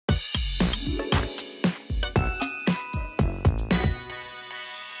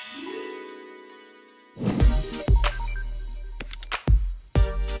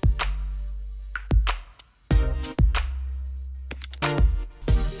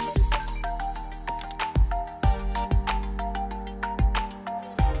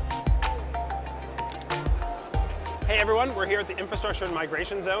everyone, we're here at the Infrastructure and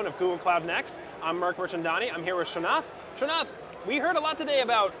Migration Zone of Google Cloud Next. I'm Mark Merchandani. I'm here with Srinath. Srinath, we heard a lot today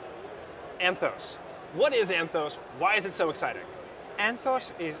about Anthos. What is Anthos? Why is it so exciting?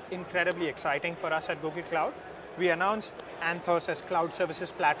 Anthos is incredibly exciting for us at Google Cloud. We announced Anthos as Cloud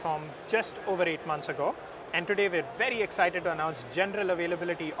Services Platform just over 8 months ago. And today we're very excited to announce general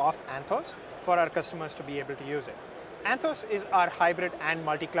availability of Anthos for our customers to be able to use it. Anthos is our hybrid and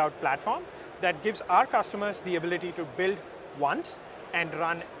multi-cloud platform that gives our customers the ability to build once and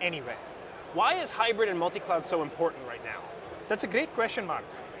run anywhere. Why is hybrid and multi-cloud so important right now? That's a great question, Mark.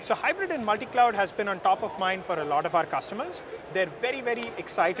 So hybrid and multi-cloud has been on top of mind for a lot of our customers. They're very, very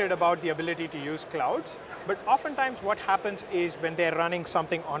excited about the ability to use clouds, but oftentimes what happens is when they're running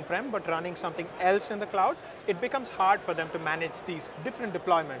something on-prem but running something else in the cloud, it becomes hard for them to manage these different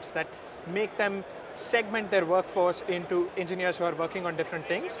deployments that make them segment their workforce into engineers who are working on different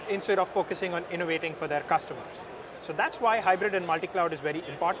things instead of focusing on innovating for their customers. So that's why hybrid and multi-cloud is very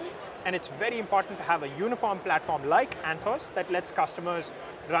important, and it's very important to have a uniform platform like Anthos that lets customers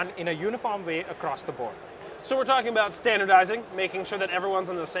run in a uniform way across the board. So we're talking about standardizing, making sure that everyone's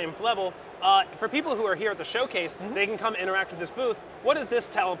on the same level. For people who are here at the showcase, they can come interact with this booth. What does this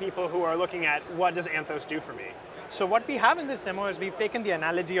tell people who are looking at what does Anthos do for me? So what we have in this demo is we've taken the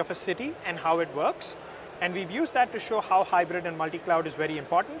analogy of a city and how it works, and we've used that to show how hybrid and multi-cloud is very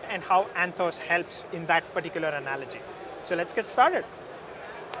important and how Anthos helps in that particular analogy. So let's get started.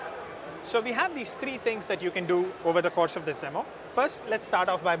 So we have these 3 things that you can do over the course of this demo. First, let's start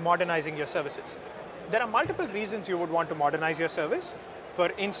off by modernizing your services. There are multiple reasons you would want to modernize your service.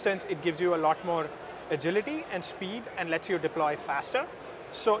 For instance, it gives you a lot more agility and speed and lets you deploy faster.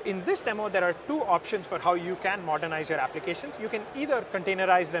 So in this demo, there are 2 options for how you can modernize your applications. You can either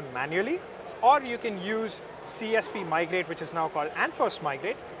containerize them manually, or you can use CSP Migrate, which is now called Anthos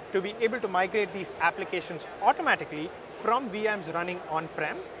Migrate, to be able to migrate these applications automatically from VMs running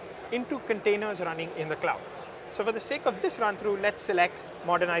on-prem into containers running in the cloud. So for the sake of this run through, let's select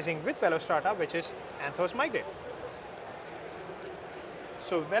Modernizing with Velostrata, which is Anthos Migrate.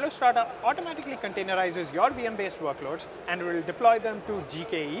 So Velostrata automatically containerizes your VM-based workloads and will deploy them to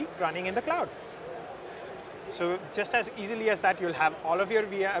GKE running in the cloud. So just as easily as that, you'll have all of your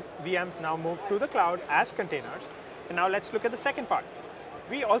VMs now moved to the cloud as containers. And now let's look at the second part.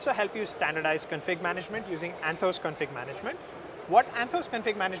 We also help you standardize config management using Anthos Config Management. What Anthos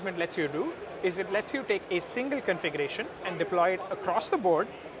Config Management lets you do is it lets you take a single configuration and deploy it across the board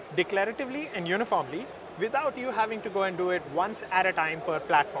declaratively and uniformly without you having to go and do it once at a time per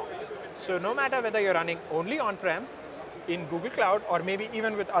platform. So no matter whether you're running only on-prem, in Google Cloud, or maybe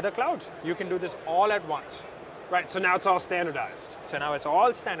even with other clouds, you can do this all at once. Right, so now it's all standardized. So now it's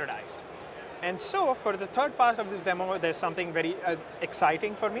all standardized. And so for the third part of this demo, there's something very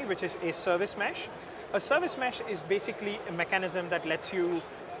exciting for me, which is a service mesh. A service mesh is basically a mechanism that lets you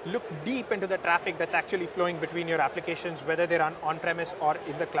look deep into the traffic that's actually flowing between your applications, whether they run on-premise or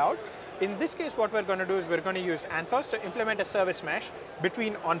in the cloud. In this case, what we're going to do is we're going to use Anthos to implement a service mesh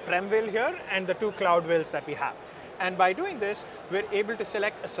between on-prem will here and the 2 cloud wills that we have. And by doing this, we're able to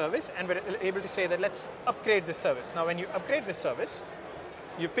select a service and we're able to say that let's upgrade this service. Now, when you upgrade this service,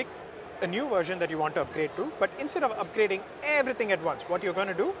 you pick a new version that you want to upgrade to, but instead of upgrading everything at once, what you're going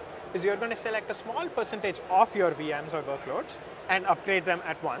to do is you're going to select a small percentage of your VMs or workloads and upgrade them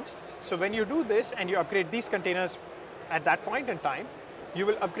at once. So when you do this and you upgrade these containers at that point in time, you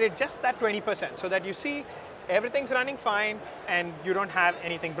will upgrade just that 20% so that you see everything's running fine and you don't have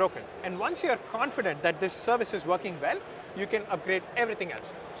anything broken. And once you're confident that this service is working well, you can upgrade everything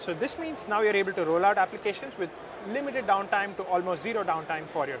else. So this means now you're able to roll out applications with limited downtime to almost 0 downtime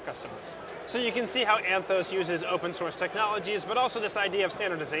for your customers. So you can see how Anthos uses open source technologies, but also this idea of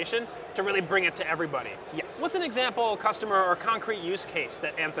standardization to really bring it to everybody. Yes. What's an example customer or concrete use case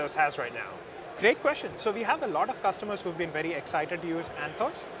that Anthos has right now? Great question. So we have a lot of customers who've been very excited to use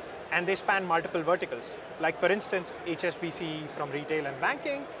Anthos, and they span multiple verticals. Like for instance, HSBC from retail and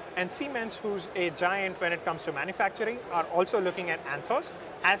banking, and Siemens, who's a giant when it comes to manufacturing, are also looking at Anthos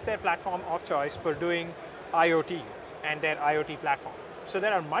as their platform of choice for doing IoT and their IoT platform. So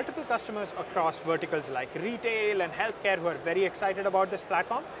there are multiple customers across verticals like retail and healthcare who are very excited about this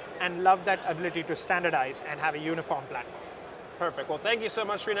platform and love that ability to standardize and have a uniform platform. Perfect. Well, thank you so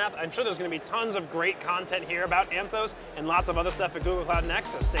much, Srinath. I'm sure there's going to be tons of great content here about Anthos and lots of other stuff at Google Cloud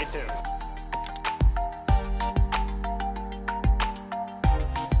Next, so stay tuned.